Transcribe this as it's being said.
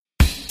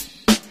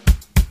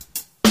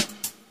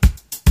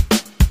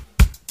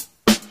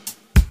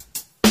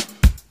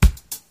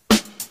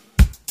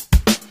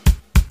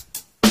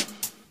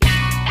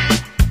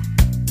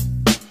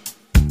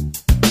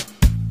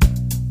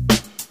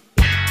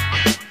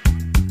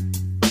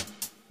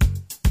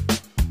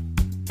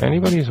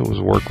Anybody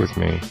who's worked with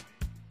me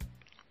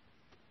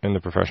in the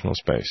professional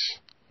space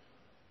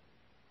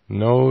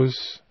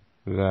knows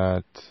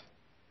that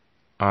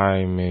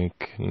I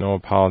make no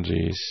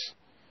apologies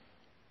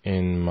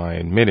in my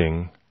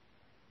admitting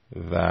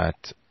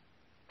that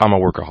I'm a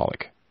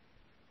workaholic.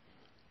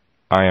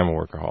 I am a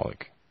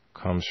workaholic.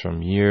 Comes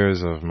from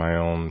years of my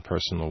own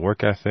personal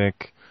work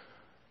ethic,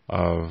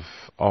 of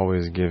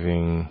always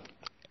giving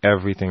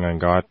everything I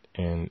got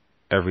in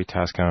every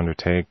task I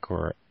undertake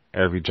or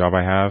every job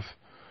I have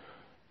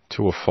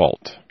to a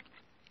fault.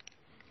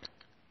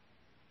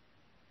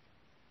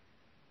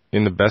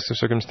 In the best of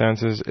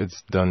circumstances,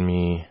 it's done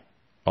me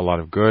a lot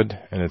of good,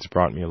 and it's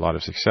brought me a lot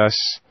of success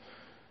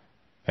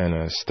and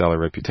a stellar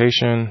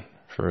reputation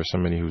for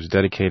somebody who's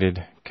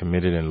dedicated,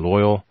 committed, and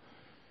loyal.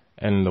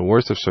 And in the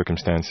worst of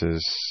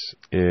circumstances,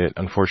 it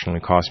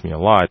unfortunately cost me a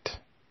lot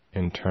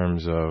in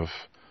terms of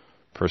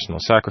personal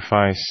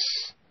sacrifice,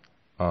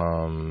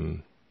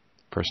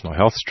 personal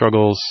health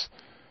struggles.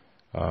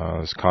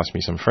 It's cost me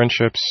some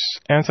friendships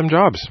and some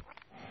jobs.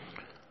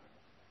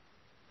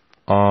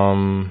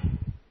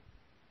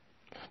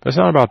 But it's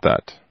not about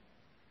that.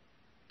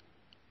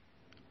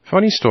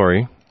 Funny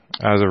story,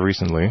 as of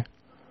recently,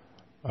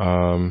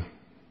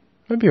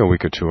 maybe a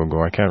week or two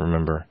ago, I can't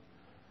remember.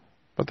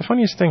 But the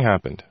funniest thing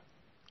happened.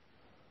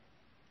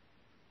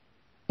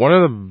 One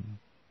of the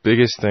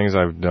biggest things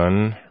I've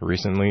done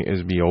recently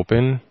is be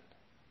open,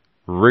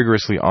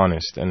 rigorously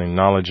honest, and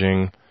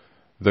acknowledging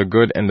the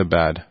good and the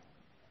bad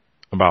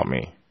about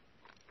me.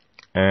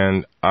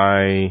 And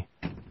I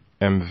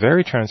am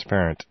very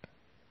transparent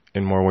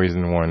in more ways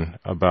than one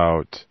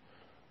about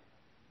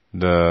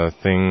the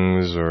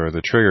things or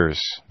the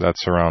triggers that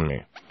surround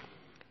me.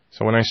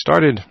 So when I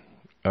started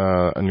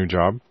a new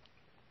job,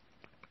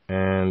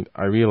 and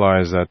I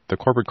realized that the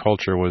corporate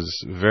culture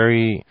was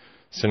very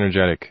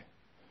synergetic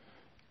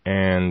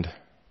and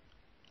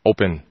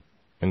open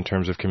in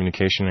terms of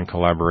communication and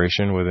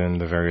collaboration within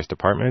the various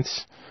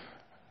departments.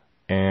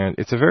 And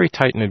it's a very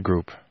tight-knit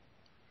group,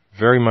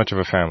 very much of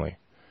a family.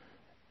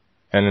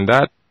 And in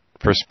that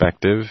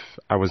perspective,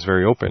 I was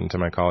very open to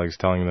my colleagues,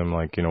 telling them,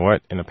 like, you know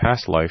what, in a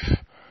past life,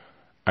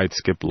 I'd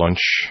skip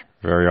lunch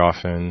very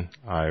often.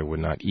 I would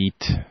not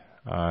eat.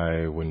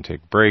 I wouldn't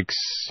take breaks.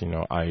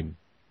 I'd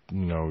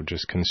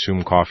just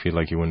consume coffee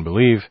like you wouldn't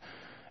believe.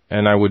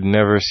 And I would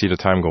never see the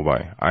time go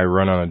by. I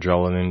run on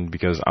adrenaline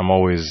because I'm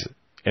always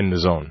in the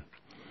zone.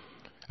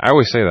 I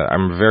always say that.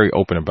 I'm very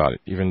open about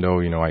it, even though,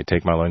 I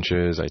take my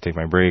lunches, I take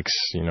my breaks,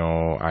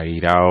 I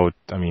eat out.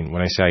 I mean,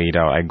 when I say I eat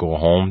out, I go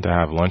home to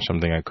have lunch,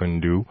 something I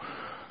couldn't do.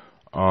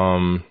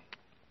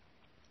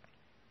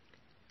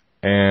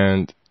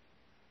 And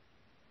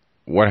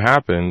what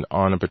happened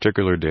on a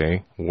particular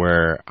day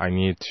where I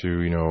need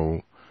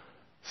to,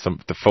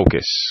 to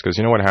focus, because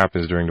what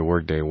happens during the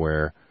workday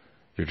where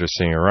you're just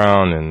sitting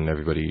around and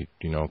everybody,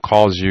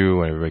 calls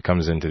you, and everybody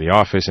comes into the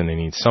office and they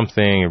need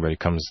something. Everybody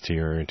comes to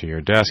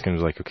your desk and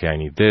is like, okay, I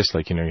need this.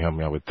 Like, you help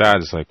me out with that.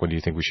 It's like, what do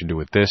you think we should do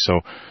with this?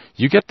 So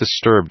you get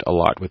disturbed a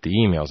lot with the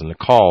emails and the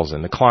calls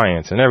and the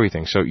clients and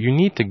everything. So you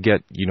need to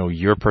get,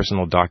 your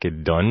personal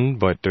docket done,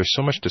 but there's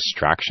so much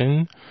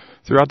distraction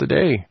throughout the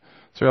day.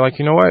 So you're like,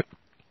 you know what?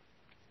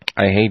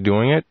 I hate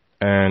doing it.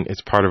 And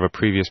it's part of a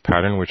previous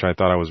pattern, which I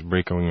thought I was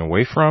breaking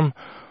away from,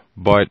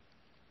 but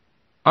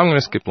I'm going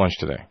to skip lunch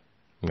today.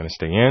 I'm going to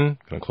stay in,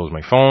 I'm going to close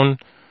my phone,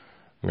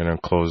 I'm going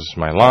to close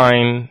my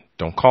line,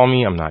 don't call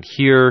me, I'm not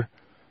here,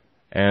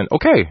 and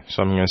okay,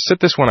 so I'm going to sit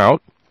this one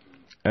out,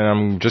 and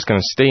I'm just going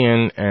to stay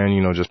in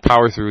and, just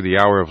power through the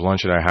hour of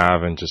lunch that I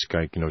have and just,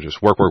 just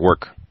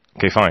work.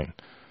 Okay, fine.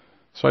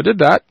 So I did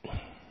that,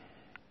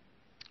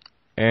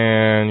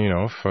 and,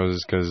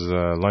 because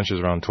lunch is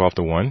around 12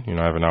 to 1,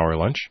 I have an hour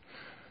lunch.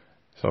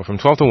 So from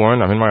 12 to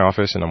 1, I'm in my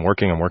office, and I'm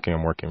working,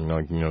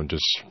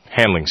 just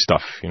handling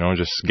stuff,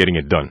 just getting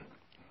it done.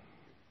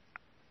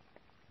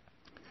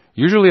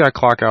 Usually I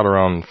clock out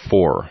around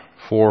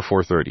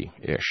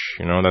 4:30-ish.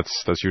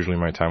 That's usually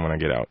my time when I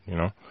get out,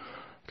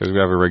 because we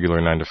have a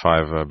regular 9 to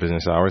 5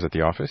 business hours at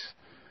the office.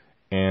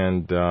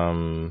 And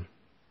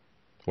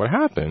what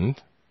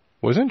happened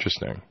was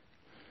interesting.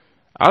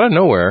 Out of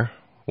nowhere,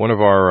 one of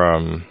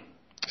our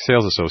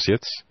sales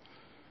associates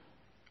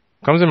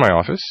comes in my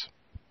office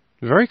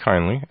very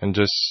kindly and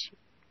just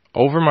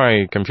over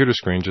my computer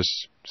screen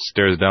just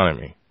stares down at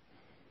me.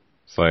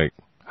 It's like,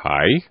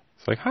 hi.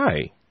 It's like,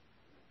 hi.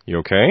 You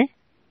okay?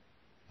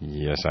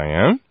 Yes, I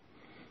am.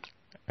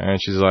 And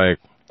she's like,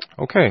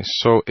 okay,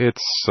 so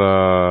it's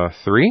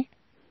 3?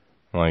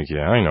 I'm like,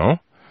 yeah, I know.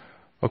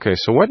 Okay,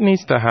 so what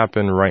needs to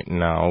happen right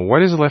now?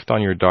 What is left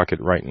on your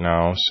docket right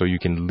now so you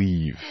can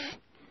leave?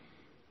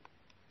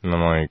 And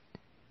I'm like,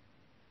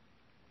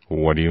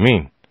 what do you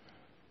mean?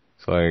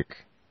 It's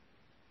like,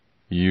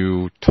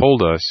 you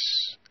told us,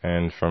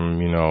 and from,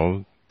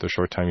 the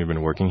short time you've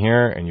been working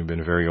here, and you've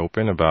been very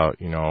open about,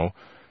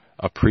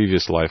 a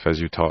previous life, as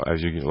you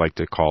like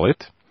to call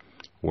it,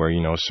 where,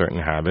 certain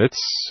habits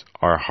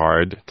are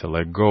hard to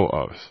let go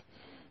of.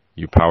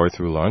 You power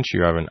through lunch.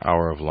 You have an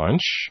hour of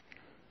lunch.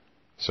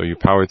 So you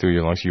power through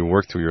your lunch. You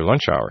work through your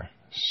lunch hour.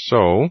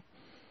 So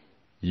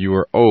You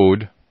are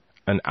owed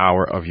an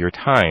hour of your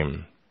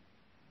time.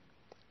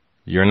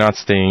 You're not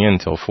staying in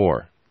till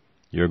 4.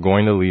 You're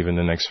going to leave in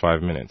the next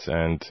 5 minutes.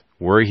 And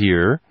we're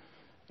here.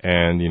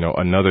 And,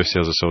 another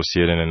sales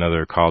associate and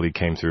another colleague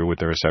came through with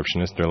the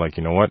receptionist. They're like,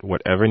 you know what?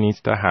 Whatever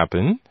needs to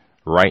happen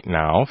right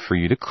now for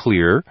you to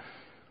clear,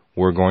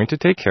 we're going to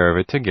take care of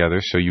it together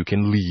so you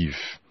can leave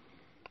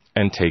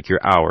and take your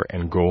hour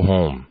and go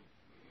home.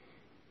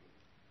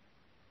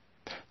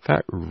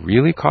 That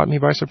really caught me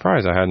by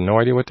surprise. I had no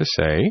idea what to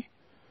say.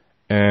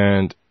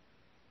 And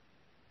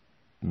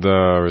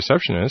the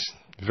receptionist,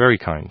 very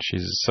kind.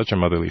 She's such a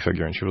motherly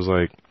figure. And she was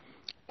like,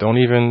 don't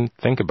even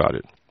think about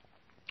it.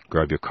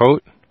 Grab your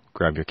coat,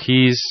 grab your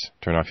keys,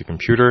 turn off your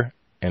computer,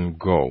 and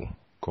go.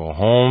 Go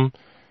home,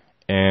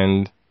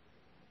 and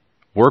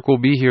work will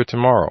be here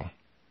tomorrow.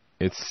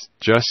 It's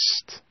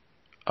just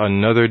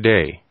another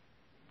day,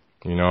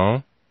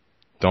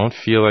 Don't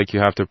feel like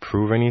you have to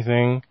prove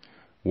anything.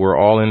 We're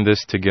all in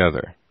this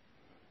together.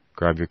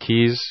 Grab your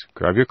keys,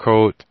 grab your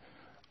coat.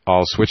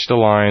 I'll switch the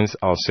lines.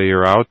 I'll say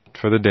you're out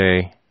for the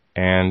day,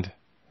 and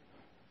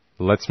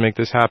let's make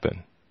this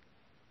happen.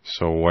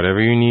 So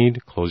whatever you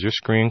need, close your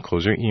screen,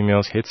 close your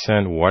emails, hit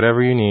send,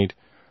 whatever you need.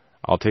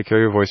 I'll take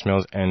care of your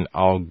voicemails, and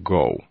I'll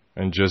go.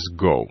 And just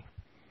go.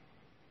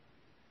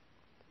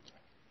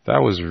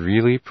 That was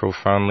really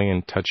profoundly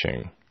and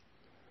touching.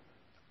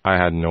 I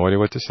had no idea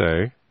what to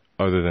say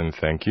other than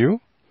thank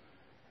you.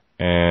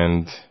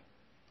 And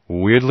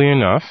weirdly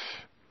enough,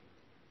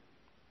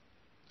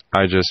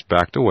 I just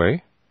backed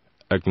away,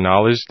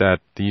 acknowledged that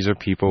these are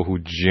people who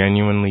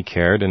genuinely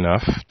cared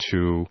enough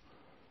to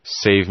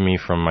save me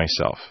from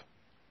myself.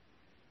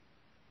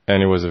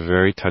 And it was a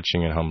very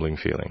touching and humbling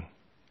feeling.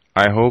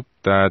 I hope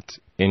that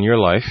in your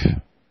life,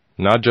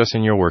 not just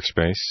in your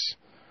workspace,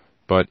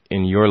 but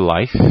in your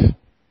life,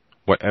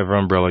 whatever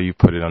umbrella you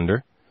put it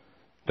under,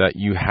 that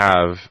you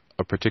have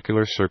a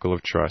particular circle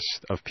of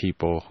trust of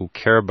people who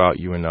care about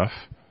you enough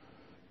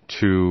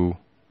to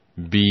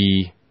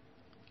be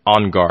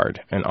on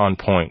guard and on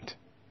point,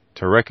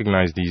 to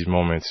recognize these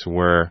moments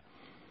where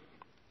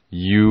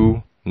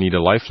you need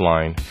a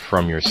lifeline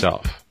from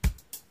yourself.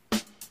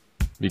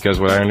 Because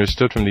what I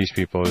understood from these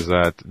people is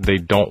that they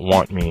don't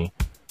want me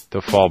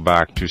to fall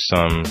back to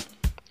some,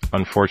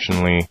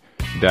 unfortunately,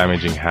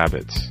 damaging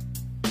habits.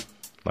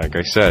 Like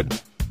I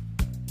said,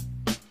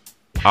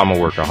 I'm a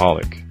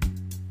workaholic.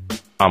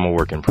 I'm a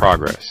work in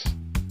progress.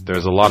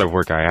 There's a lot of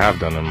work I have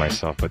done on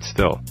myself, but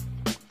still,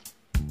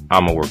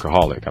 I'm a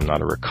workaholic. I'm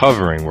not a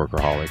recovering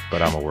workaholic,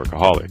 but I'm a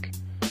workaholic.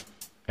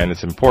 And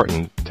it's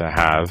important to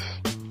have,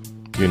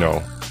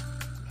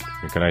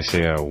 can I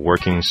say a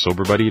working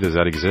sober buddy? Does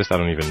that exist? I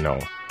don't even know.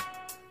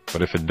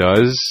 But if it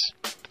does,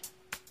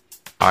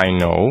 I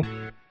know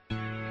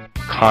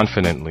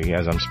confidently,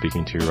 as I'm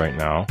speaking to you right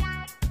now,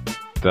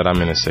 that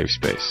I'm in a safe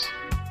space.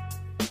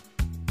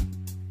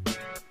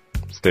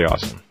 Stay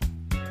awesome.